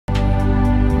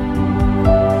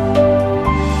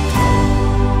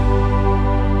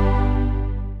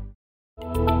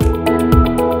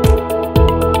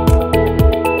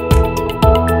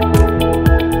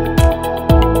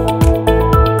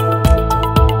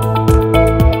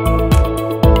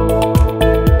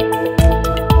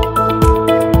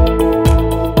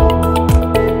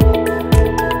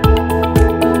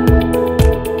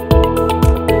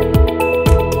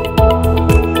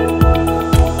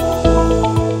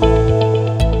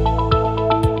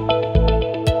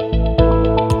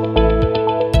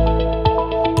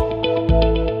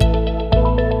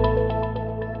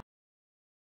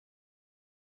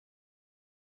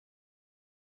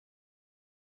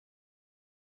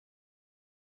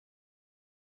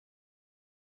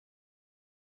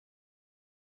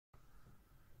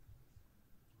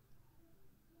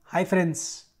Hi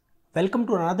friends, welcome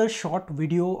to another short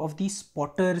video of the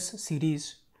SPOTTERZ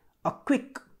series, a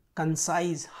quick,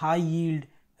 concise, high-yield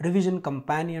revision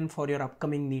companion for your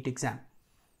upcoming NEET exam.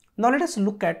 Now let us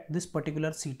look at this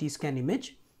particular CT scan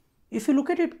image. If you look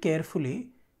at it carefully,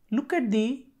 look at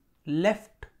the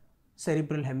left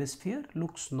cerebral hemisphere,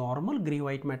 looks normal,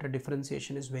 gray-white matter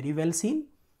differentiation is very well seen.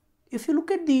 If you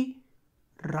look at the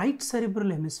right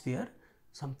cerebral hemisphere,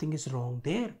 something is wrong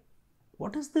there.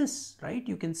 What is this, right?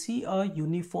 You can see a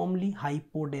uniformly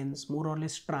hypodense, more or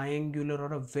less triangular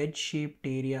or a wedge-shaped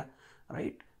area,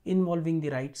 right, involving the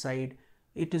right side.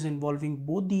 It is involving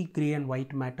both the gray and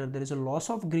white matter. There is a loss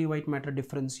of gray-white matter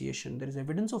differentiation. There is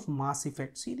evidence of mass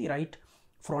effect. See, the right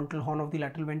frontal horn of the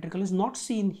lateral ventricle is not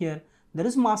seen here. There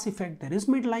is mass effect. There is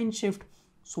midline shift.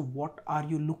 So what are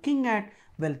you looking at?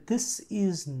 Well, this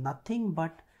is nothing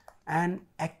but an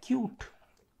acute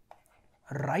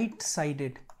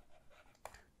right-sided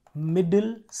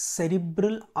middle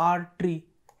cerebral artery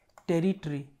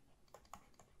territory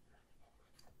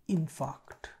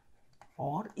infarct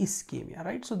or ischemia,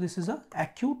 right? So this is a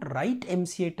acute right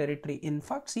MCA territory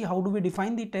infarct. See, how do we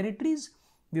define the territories?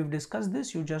 We've discussed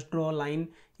this. You just draw a line,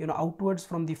 outwards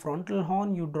from the frontal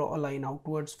horn. You draw a line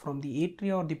outwards from the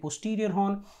atria or the posterior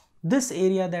horn. This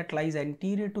area that lies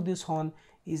anterior to this horn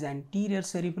is anterior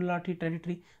cerebral artery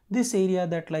territory. This area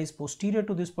that lies posterior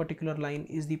to this particular line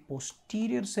is the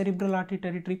posterior cerebral artery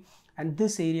territory, and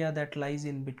this area that lies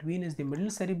in between is the middle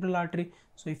cerebral artery.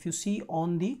 So if you see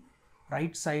on the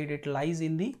right side, it lies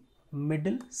in the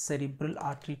middle cerebral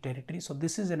artery territory. So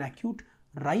this is an acute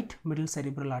right middle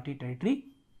cerebral artery territory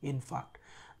infarct.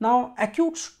 Now,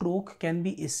 acute stroke can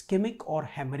be ischemic or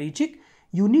hemorrhagic.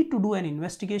 You need to do an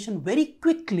investigation very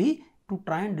quickly to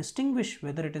try and distinguish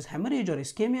whether it is hemorrhage or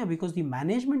ischemia, because the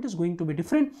management is going to be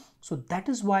different. So that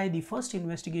is why the first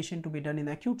investigation to be done in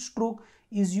acute stroke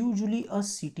is usually a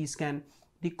CT scan.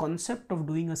 The concept of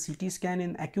doing a CT scan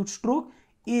in acute stroke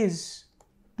is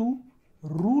to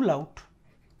rule out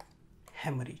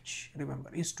hemorrhage.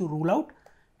 Remember, is to rule out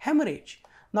hemorrhage.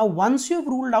 Now, once you have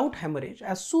ruled out hemorrhage,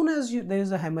 as soon as there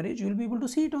is a hemorrhage, you will be able to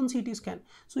see it on CT scan.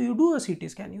 So you do a CT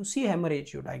scan, you see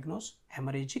hemorrhage, you diagnose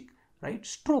hemorrhagic, right,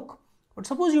 stroke. But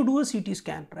suppose you do a CT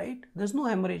scan, right? There's no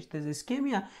hemorrhage, there's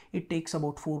ischemia. It takes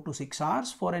about 4 to 6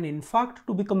 hours for an infarct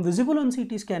to become visible on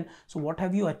CT scan. So what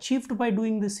have you achieved by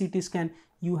doing this CT scan?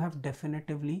 You have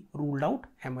definitively ruled out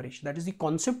hemorrhage. That is the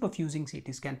concept of using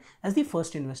CT scan as the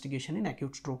first investigation in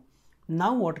acute stroke.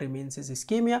 Now what remains is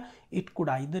ischemia. It could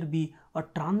either be a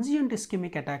transient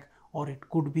ischemic attack or it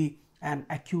could be an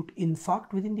acute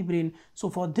infarct within the brain. So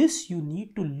for this, you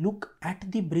need to look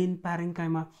at the brain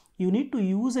parenchyma. You need to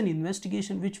use an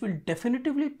investigation which will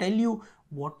definitively tell you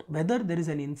whether there is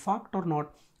an infarct or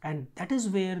not, and that is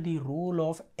where the role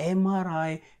of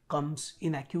MRI comes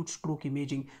in acute stroke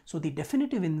imaging. So the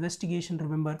definitive investigation,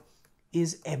 remember,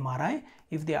 is MRI.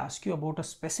 If they ask you about a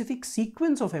specific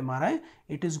sequence of MRI,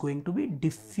 it is going to be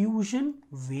diffusion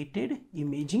weighted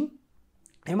imaging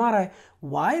MRI.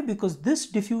 Why? Because this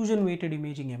diffusion weighted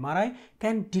imaging MRI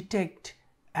can detect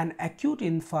an acute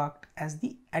infarct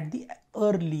at the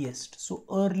earliest. So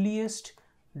earliest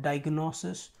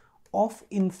diagnosis of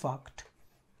infarct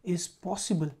is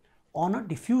possible on a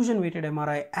diffusion weighted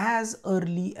MRI as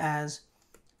early as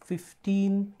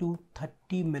 15 to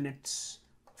 30 minutes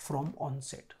from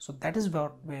onset. So that is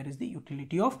where is the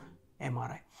utility of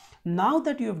MRI. Now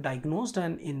that you have diagnosed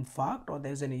an infarct or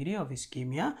there is an area of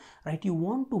ischemia, right, you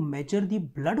want to measure the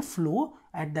blood flow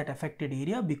at that affected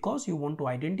area because you want to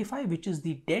identify which is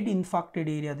the dead infarcted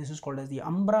area. This is called as the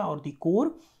umbra or the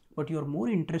core, but you are more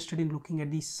interested in looking at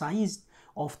the size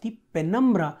of the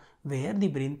penumbra where the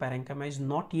brain parenchyma is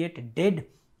not yet dead,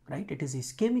 right? It is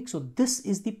ischemic. So this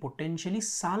is the potentially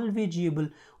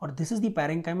salvageable, or this is the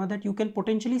parenchyma that you can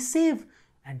potentially save.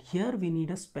 And here we need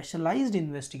a specialized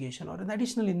investigation or an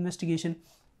additional investigation.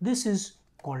 This is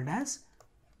called as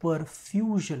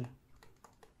perfusion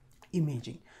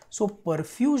imaging. So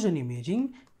perfusion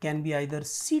imaging can be either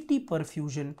CT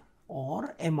perfusion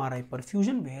or MRI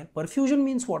perfusion, where perfusion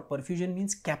means what? Perfusion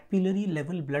means capillary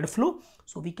level blood flow.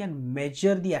 So we can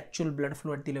measure the actual blood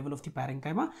flow at the level of the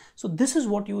parenchyma. So this is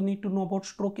what you need to know about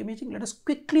stroke imaging. Let us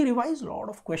quickly revise. A lot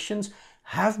of questions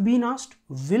have been asked,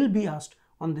 will be asked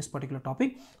on this particular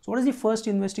topic. So what is the first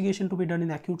investigation to be done in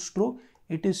acute stroke?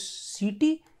 It is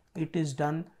CT. It is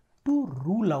done to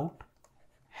rule out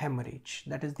hemorrhage.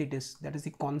 That is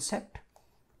the concept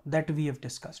that we have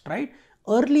discussed, right?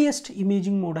 Earliest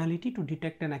imaging modality to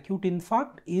detect an acute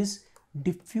infarct is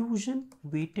diffusion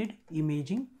weighted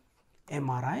imaging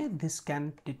MRI. This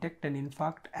can detect an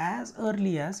infarct as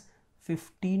early as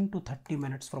 15 to 30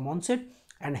 minutes from onset.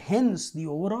 and hence the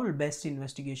overall best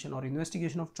investigation or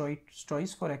investigation of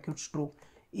choice for acute stroke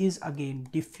is again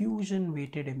diffusion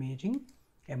weighted imaging,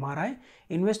 MRI.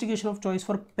 Investigation of choice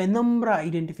for penumbra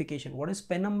identification. What is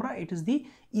penumbra? It is the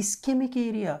ischemic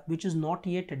area which is not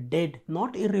yet dead,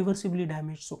 not irreversibly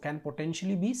damaged, so can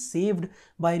potentially be saved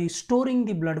by restoring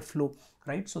the blood flow,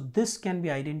 right? So this can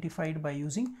be identified by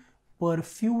using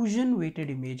perfusion weighted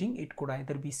imaging. It could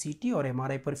either be CT or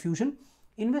MRI perfusion.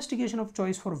 Investigation of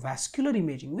choice for vascular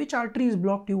imaging. Which artery is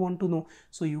blocked you want to know,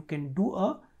 so you can do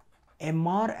a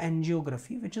MR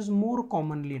angiography, which is more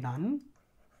commonly done,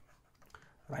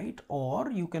 right? Or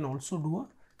you can also do a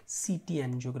CT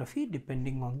angiography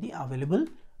depending on the available,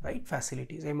 right,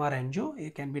 facilities. MR angio,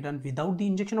 it can be done without the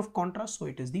injection of contrast, so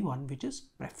it is the one which is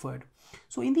preferred.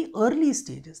 So in the early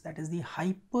stages, that is the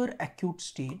hyperacute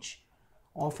stage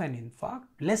of an infarct,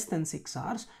 less than 6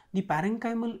 hours, the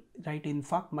parenchymal, right,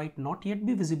 infarct might not yet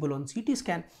be visible on CT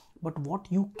scan, but what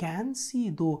you can see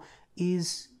though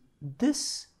is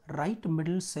this right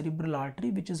middle cerebral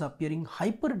artery which is appearing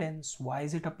hyperdense. Why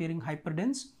is it appearing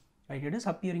hyperdense? Right, it is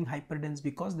appearing hyperdense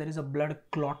because there is a blood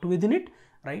clot within it,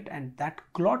 right, and that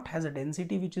clot has a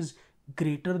density which is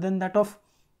greater than that of,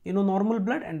 you know, normal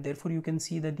blood, and therefore you can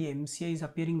see that the MCA is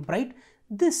appearing bright.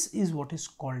 This is what is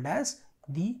called as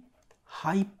the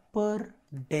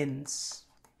hyperdense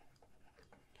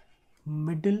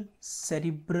middle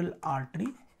cerebral artery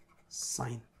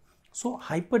sign. So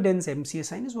hyperdense MCA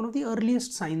sign is one of the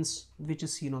earliest signs which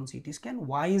is seen on CT scan.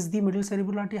 Why is the middle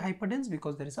cerebral artery hyperdense?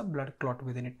 Because there is a blood clot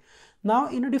within it. Now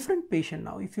in a different patient,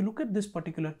 now if you look at this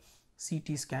particular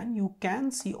CT scan, you can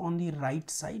see on the right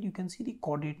side, you can see the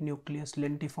caudate nucleus,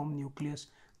 lentiform nucleus,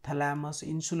 thalamus,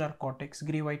 insular cortex,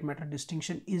 gray white matter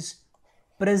distinction is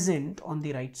present on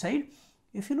the right side.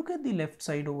 If you look at the left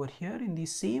side over here, in the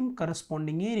same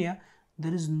corresponding area,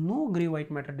 there is no gray white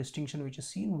matter distinction which is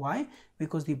seen. Why?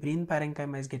 Because the brain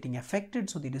parenchyma is getting affected,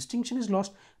 so the distinction is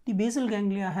lost. The basal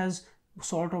ganglia has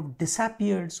sort of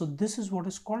disappeared, so this is what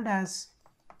is called as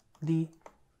the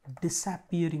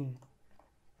disappearing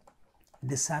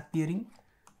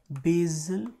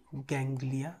basal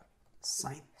ganglia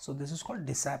sign. So this is called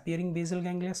disappearing basal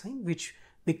ganglia sign, which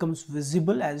becomes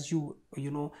visible as you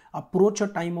approach a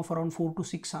time of around 4 to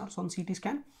 6 hours on CT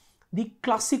scan. The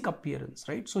classic appearance,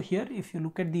 right? So here if you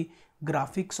look at the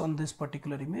graphics on this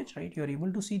particular image, right, you are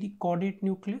able to see the caudate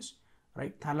nucleus,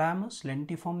 right, thalamus,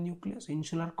 lentiform nucleus,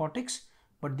 insular cortex,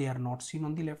 but they are not seen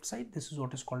on the left side. This is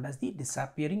what is called as the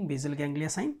disappearing basal ganglia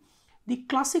sign. The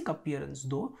classic appearance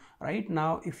though, right,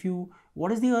 now if you,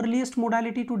 what is the earliest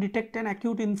modality to detect an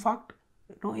acute infarct?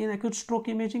 In acute stroke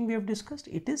imaging we have discussed,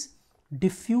 it is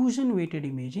diffusion weighted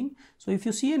imaging. So if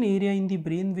you see an area in the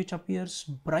brain which appears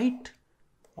bright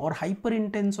or hyper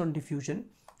intense on diffusion,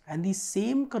 and the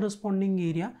same corresponding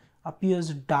area appears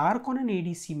dark on an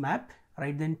ADC map,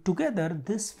 right, then together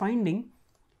this finding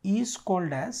is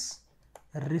called as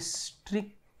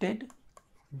restricted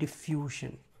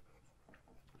diffusion.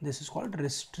 This is called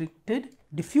restricted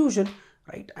diffusion,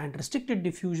 right, and restricted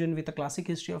diffusion with a classic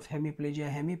history of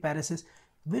hemiplegia, hemiparesis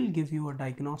will give you a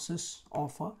diagnosis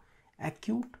of a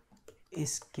acute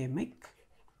ischemic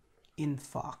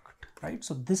infarct. Right,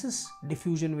 so this is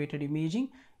diffusion weighted imaging.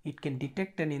 It can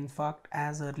detect an infarct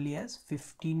as early as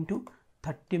 15 to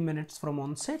 30 minutes from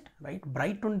onset, right,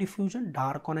 bright on diffusion,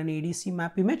 dark on an ADC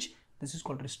map image. This is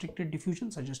called restricted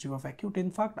diffusion, suggestive of acute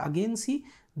infarct. Again, see,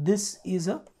 this is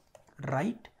a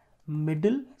right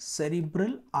middle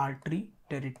cerebral artery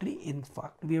territory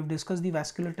infarct. We have discussed the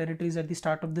vascular territories at the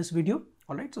start of this video.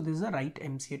 All right, so this is a right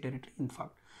MCA territory infarct.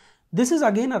 This is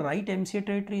again a right MCA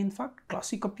territory infarct.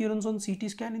 Classic appearance on CT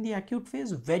scan in the acute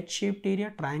phase, wedge shaped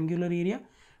area, triangular area,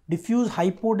 diffuse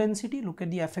hypodensity. Look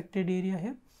at the affected area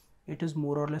here. It is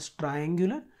more or less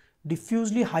triangular,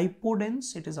 diffusely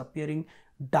hypodense. It is appearing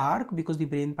dark because the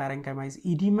brain parenchyma is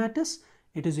edematous.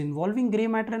 It is involving gray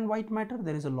matter and white matter.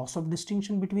 There is a loss of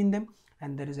distinction between them,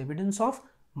 and there is evidence of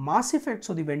mass effect.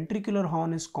 So the ventricular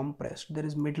horn is compressed. There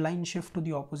is midline shift to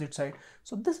the opposite side.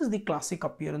 So this is the classic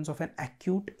appearance of an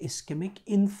acute ischemic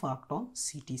infarct on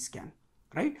CT scan,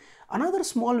 right? Another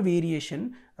small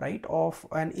variation, right, of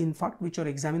an infarct which your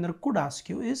examiner could ask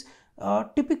you is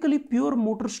typically pure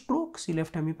motor stroke, C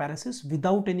left hemiparesis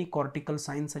without any cortical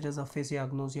signs such as aphasia,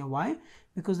 agnosia. Why?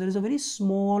 Because there is a very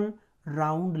small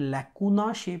round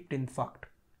lacuna shaped infarct,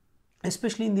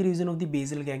 especially in the region of the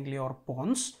basal ganglia or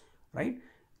pons, right?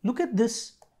 Look at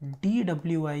this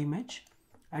DWI image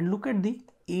and look at the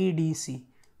ADC.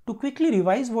 To quickly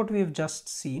revise what we have just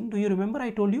seen, do you remember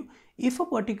I told you if a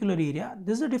particular area,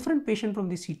 this is a different patient from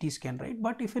the CT scan, right?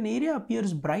 But if an area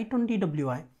appears bright on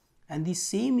DWI and the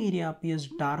same area appears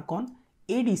dark on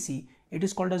ADC, it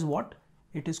is called as what?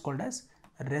 It is called as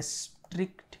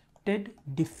restricted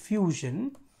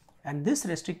diffusion, and this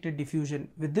restricted diffusion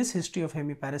with this history of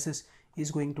hemiparesis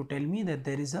is going to tell me that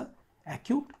there is a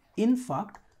acute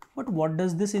infarct. But what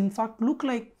does this infarct look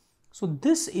like? So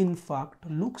this infarct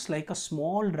looks like a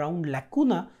small round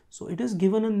lacuna. So it is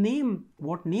given a name.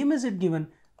 What name is it given?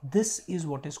 This is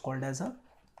what is called as a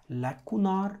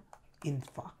lacunar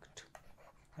infarct,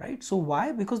 right? So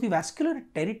why? Because the vascular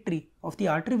territory of the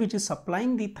artery which is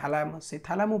supplying the thalamus, say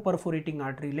thalamoperforating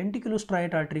artery,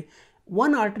 lenticulostriate artery,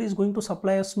 one artery is going to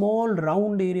supply a small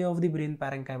round area of the brain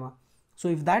parenchyma. So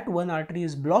if that one artery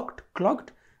is blocked,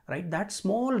 clogged, right, that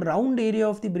small round area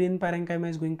of the brain parenchyma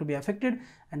is going to be affected,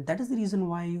 and that is the reason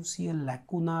why you see a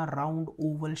lacunar round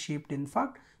oval shaped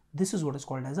infarct. This is what is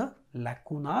called as a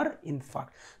lacunar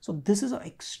infarct. So this is an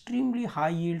extremely high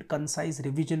yield, concise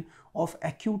revision of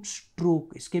acute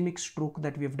stroke, ischemic stroke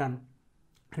that we have done.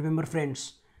 Remember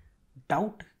friends,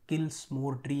 doubt kills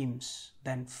more dreams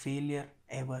than failure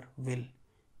ever will.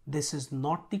 This is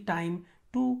not the time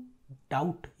to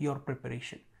doubt your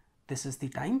preparation. This is the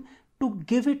time to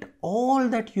give it all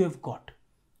that you have got,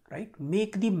 right?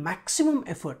 Make the maximum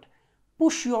effort,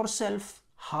 push yourself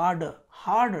harder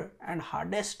and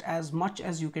hardest as much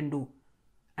as you can do,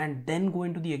 and then go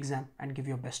into the exam and give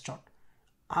your best shot.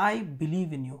 I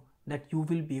believe in you that you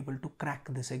will be able to crack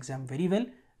this exam very well.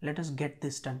 Let us get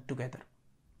this done together.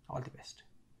 All the best.